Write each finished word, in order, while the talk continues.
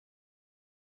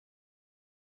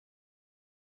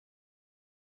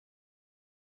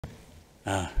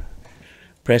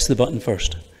Press the button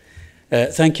first.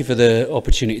 Thank you for the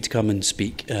opportunity to come and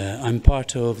speak. I'm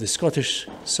part of the Scottish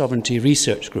Sovereignty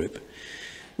Research Group.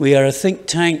 We are a think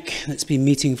tank that's been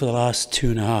meeting for the last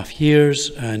 2.5 years,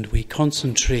 and we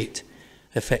concentrate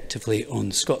effectively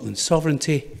on Scotland's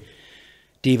sovereignty,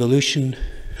 devolution,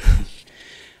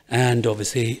 and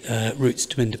obviously routes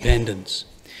to independence.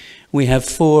 We have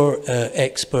 4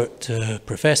 expert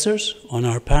professors on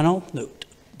our panel that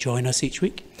join us each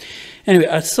week. Anyway,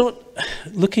 I thought,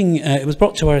 it was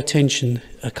brought to our attention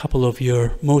a couple of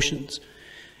your motions,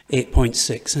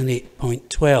 8.6 and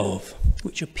 8.12,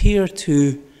 which appear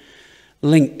to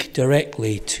link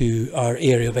directly to our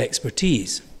area of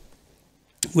expertise,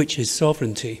 which is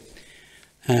sovereignty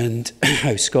and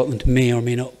how Scotland may or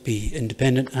may not be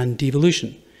independent and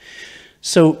devolution.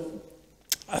 So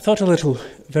I thought a little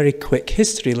very quick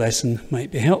history lesson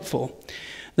might be helpful.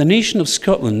 The nation of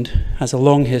Scotland has a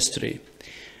long history,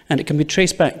 and it can be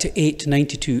traced back to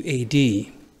 892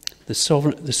 AD.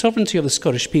 The sovereignty of the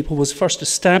Scottish people was first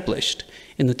established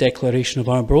in the Declaration of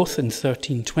Arbroath in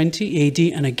 1320 AD,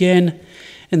 and again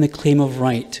in the Claim of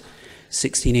Right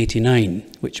 1689,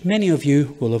 which many of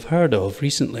you will have heard of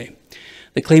recently.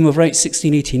 The Claim of Right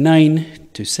 1689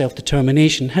 to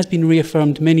self-determination has been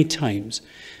reaffirmed many times,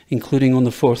 including on the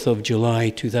 4th of July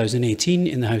 2018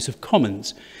 in the House of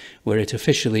Commons, where it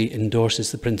officially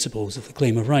endorses the principles of the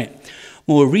Claim of Right.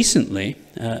 More recently,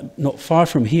 not far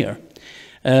from here,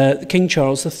 King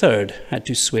Charles III had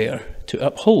to swear to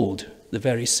uphold the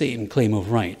very same Claim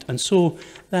of Right, and so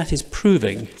that is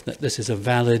proving that this is a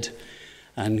valid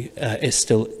and it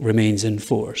still remains in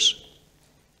force.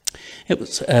 It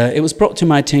was brought to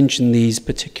my attention, these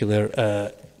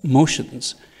particular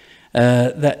motions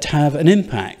that have an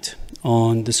impact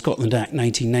on the Scotland Act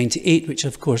 1998, which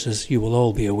of course, as you will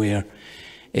all be aware,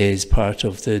 is part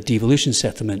of the devolution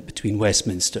settlement between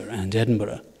Westminster and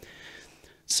Edinburgh.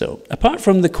 So, apart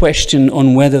from the question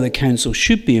on whether the Council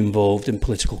should be involved in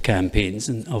political campaigns,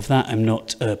 and of that I'm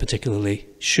not particularly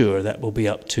sure, that will be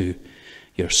up to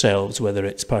yourselves, whether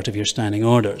it's part of your standing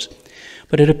orders.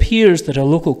 But it appears that a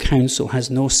local council has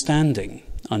no standing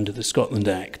under the Scotland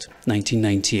Act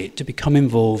 1998 to become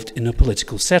involved in a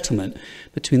political settlement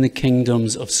between the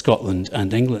kingdoms of Scotland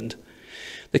and England.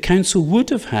 The council would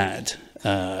have had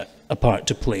a part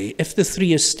to play if the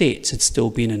 3 estates had still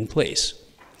been in place.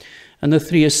 And the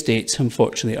 3 estates,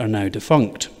 unfortunately, are now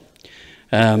defunct.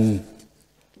 The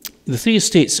 3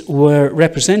 estates were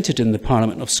represented in the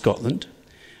Parliament of Scotland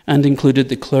and included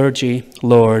the clergy,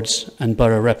 lords and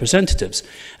borough representatives.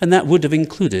 And that would have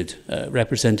included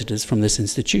representatives from this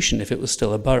institution if it was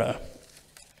still a borough.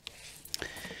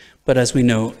 But as we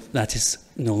know, that is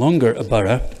no longer a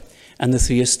borough, and the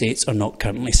 3 estates are not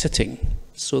currently sitting.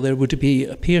 So there would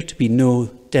appear to be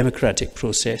no democratic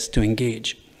process to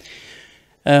engage.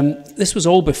 This was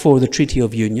all before the Treaty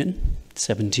of Union,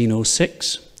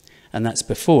 1706, and that's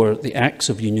before the Acts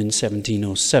of Union,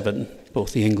 1707,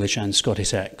 both the English and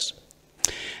Scottish Acts.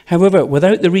 However,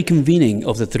 without the reconvening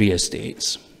of the 3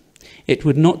 estates, it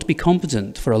would not be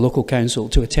competent for a local council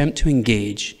to attempt to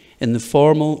engage in the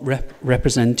formal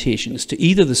representations to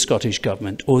either the Scottish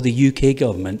Government or the UK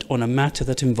Government on a matter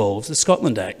that involves the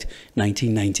Scotland Act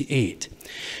 1998,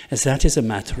 as that is a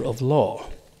matter of law.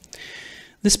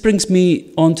 This brings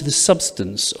me on to the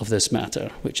substance of this matter,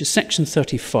 which is Section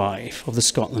 35 of the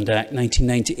Scotland Act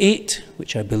 1998,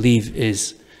 which I believe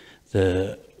is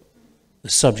the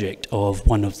subject of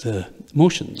one of the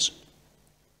motions.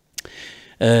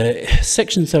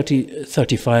 Section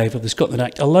 35 of the Scotland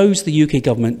Act allows the UK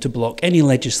Government to block any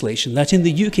legislation that in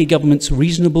the UK Government's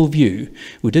reasonable view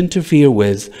would interfere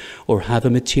with or have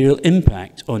a material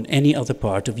impact on any other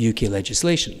part of UK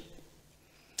legislation.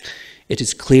 It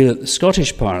is clear that the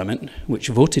Scottish Parliament, which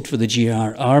voted for the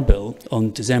GRR Bill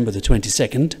on December the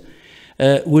 22nd,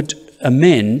 would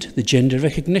amend the Gender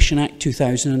Recognition Act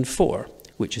 2004,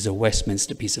 which is a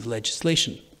Westminster piece of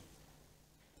legislation.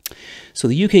 So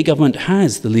the UK Government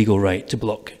has the legal right to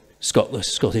block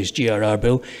Scottish GRR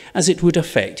Bill, as it would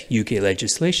affect UK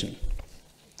legislation.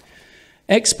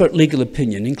 Expert legal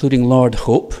opinion, including Lord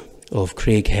Hope of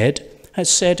Craighead, has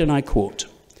said, and I quote,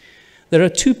 "There are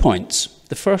 2 points.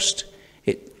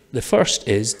 The first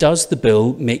is, does the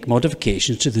bill make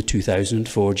modifications to the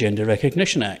 2004 Gender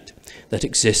Recognition Act that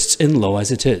exists in law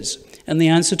as it is? And the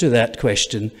answer to that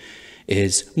question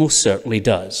is most certainly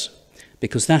does,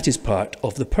 because that is part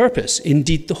of the purpose.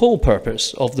 Indeed, the whole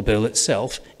purpose of the bill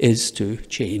itself is to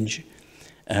change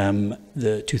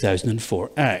the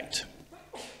 2004 Act.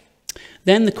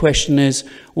 Then the question is,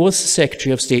 was the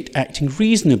Secretary of State acting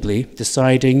reasonably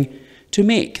deciding to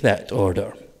make that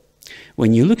order?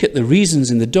 when you look at the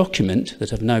reasons in the document that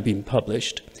have now been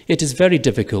published, it is very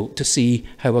difficult to see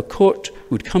how a court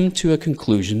would come to a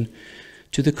conclusion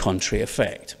to the contrary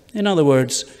effect. In other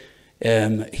words,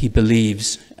 he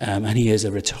believes, and he is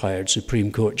a retired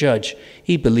Supreme Court judge,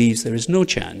 he believes there is no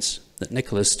chance that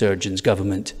Nicola Sturgeon's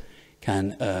government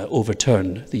can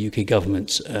overturn the UK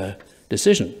government's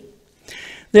decision.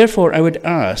 Therefore, I would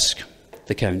ask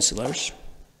the councillors,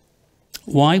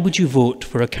 why would you vote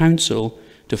for a council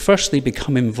to firstly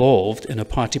become involved in a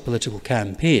party political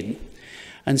campaign,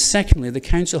 and secondly, the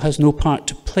council has no part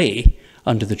to play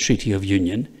under the Treaty of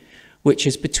Union, which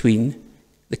is between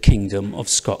the Kingdom of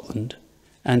Scotland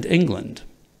and England?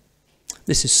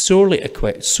 This is solely a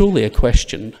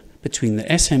question between the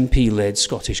SNP-led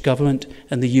Scottish Government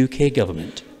and the UK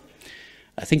Government.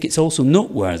 I think it's also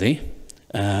noteworthy,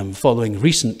 following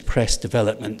recent press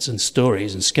developments and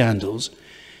stories and scandals,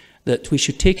 that we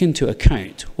should take into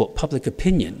account what public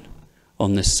opinion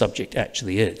on this subject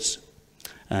actually is.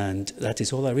 And that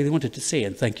is all I really wanted to say,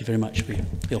 and thank you very much for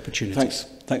the opportunity.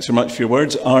 Thanks very much for your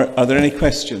words. Are there any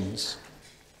questions?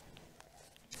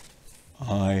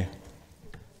 I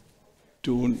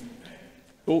don't...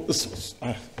 Oh,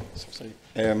 sorry.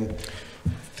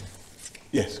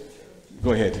 Yes,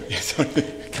 go ahead. Yes,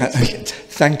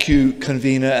 thank you,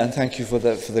 convener, and thank you for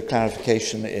the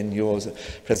clarification in your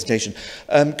presentation.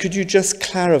 Could you just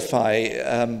clarify,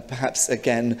 perhaps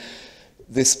again,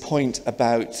 this point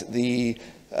about the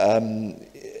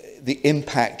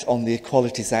impact on the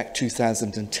Equalities Act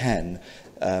 2010?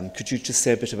 Could you just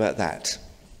say a bit about that?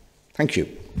 Thank you.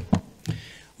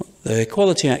 The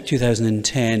Equality Act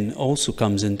 2010 also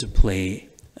comes into play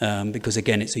because,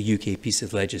 again, it's a UK piece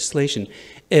of legislation.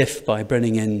 If by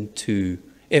bringing into,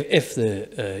 if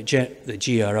the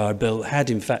GRR Bill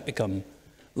had in fact become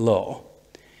law,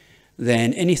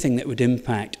 then anything that would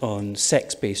impact on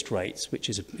sex-based rights, which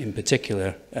is in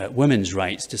particular women's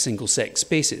rights to single-sex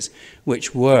spaces,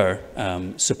 which were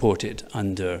supported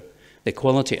under the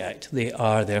Equality Act, they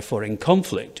are therefore in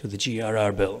conflict with the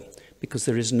GRR Bill, because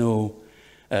there is no...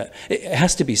 it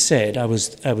has to be said, I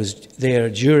was there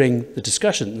during the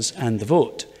discussions and the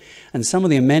vote, and some of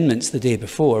the amendments the day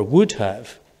before would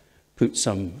have put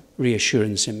some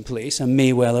reassurance in place and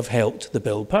may well have helped the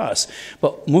bill pass.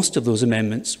 But most of those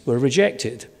amendments were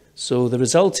rejected. So the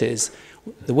result is,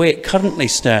 the way it currently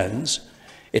stands,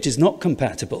 it is not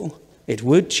compatible. It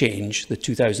would change the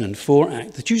 2004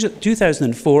 Act. The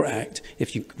 2004 Act,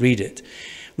 if you read it,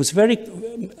 was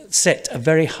set a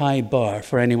very high bar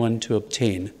for anyone to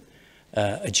obtain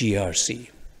a GRC,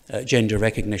 a Gender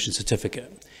Recognition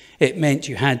Certificate. It meant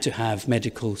you had to have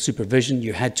medical supervision,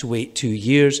 you had to wait 2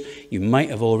 years, you might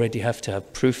have already have to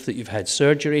have proof that you've had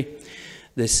surgery.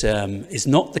 This is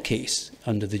not the case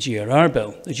under the GRR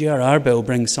Bill. The GRR Bill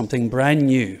brings something brand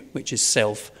new, which is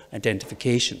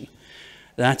self-identification.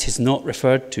 That is not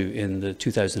referred to in the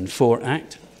 2004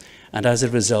 Act. And as a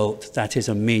result, that is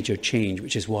a major change,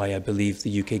 which is why I believe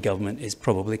the UK government is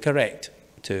probably correct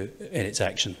in its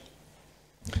action.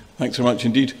 Thanks very much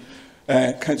indeed.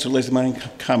 Councillor Leslie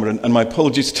Manning-Cameron, and my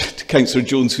apologies to Councillor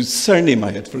Jones, whose surname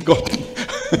I had forgotten.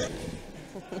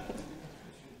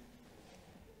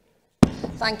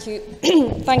 Thank you.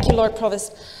 Thank you, Lord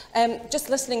Provost. Just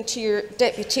listening to your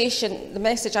deputation, the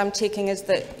message I'm taking is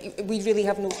that we really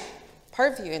have no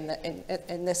purview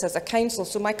in this as a council.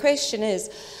 So my question is,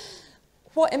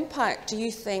 what impact do you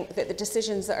think that the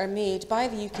decisions that are made by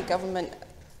the UK government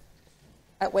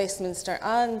at Westminster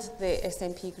and the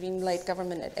SNP Green-led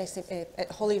government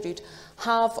at Holyrood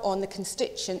have on the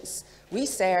constituents we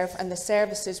serve and the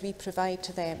services we provide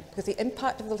to them? Because the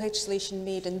impact of the legislation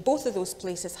made in both of those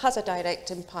places has a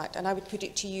direct impact, and I would put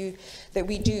it to you that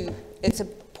we do. It's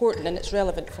important and it's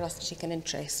relevant for us to take an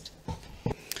interest.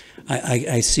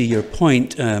 I see your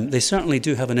point. They certainly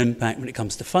do have an impact when it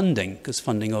comes to funding, because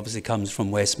funding obviously comes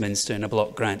from Westminster in a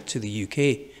block grant to the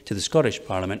UK, to the Scottish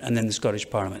Parliament, and then the Scottish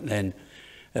Parliament then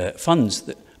funds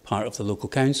part of the local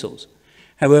councils.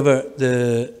 However,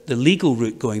 the legal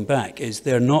route going back is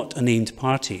they're not a named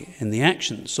party in the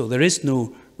action, so there is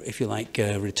no, if you like,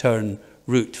 return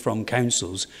route from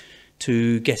councils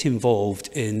to get involved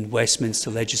in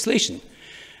Westminster legislation.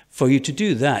 For you to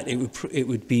do that, it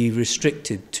would be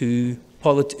restricted to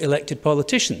elected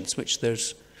politicians, which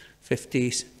there's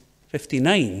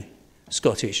 59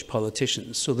 Scottish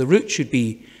politicians. So the route should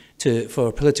be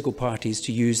for political parties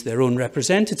to use their own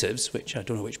representatives, which I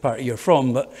don't know which party you're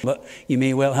from, but you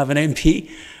may well have an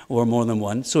MP or more than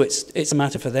one. So it's a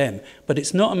matter for them. But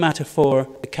it's not a matter for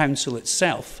the council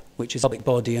itself, which is a public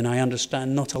body, and I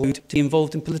understand not allowed to be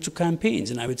involved in political campaigns.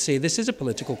 And I would say this is a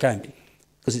political campaign,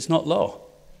 because it's not law.